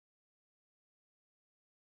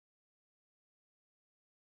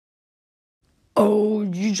Oh,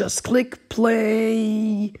 you just click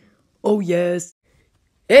play. Oh yes.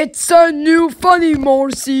 It's a new funny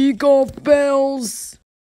Morse golf bells.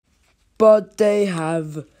 But they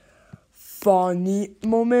have funny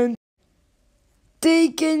moments. They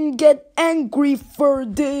can get angry for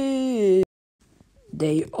this.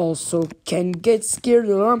 They also can get scared.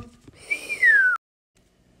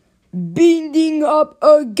 Beating up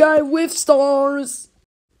a guy with stars.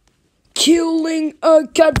 Killing a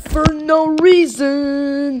cat for no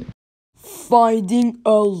reason. Finding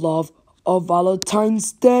a love of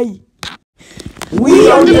Valentine's Day.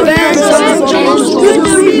 We are the fans of Good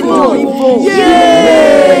People!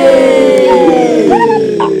 Yay!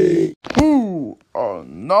 Ooh,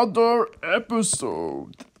 another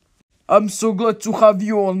episode. I'm so glad to have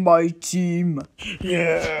you on my team.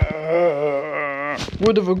 Yeah!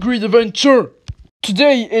 What a great adventure!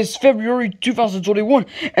 Today is February 2021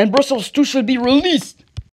 and Brussels 2 should be released.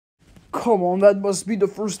 Come on, that must be the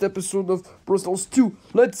first episode of Brussels 2.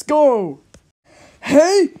 Let's go!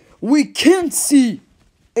 Hey, we can't see!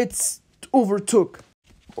 It's overtook.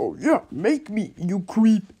 Oh yeah, make me, you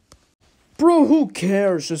creep. Bro, who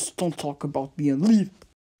cares? Just don't talk about me and leave.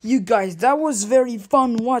 You guys, that was very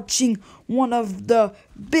fun watching one of the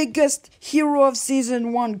biggest hero of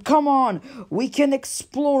season 1. Come on, we can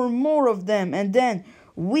explore more of them and then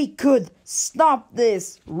we could stop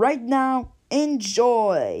this right now.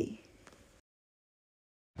 Enjoy.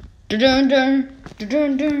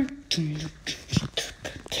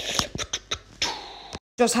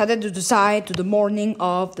 Just headed to the side to the morning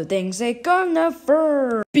of the things they gonna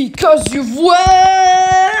fur. Because you've went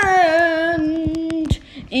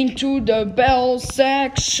into the bell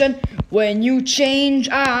section. When you change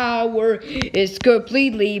hour, it's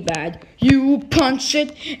completely bad. You punch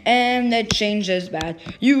it and it changes bad.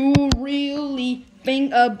 You really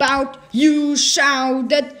think about, you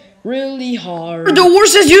shouted really hard. The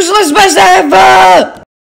worst useless best ever!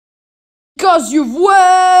 Because you've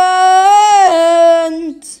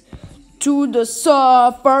went to the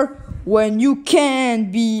suffer when you can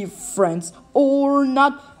be friends or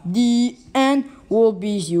not. The end will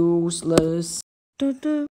be useless.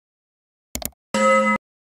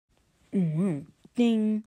 Ding.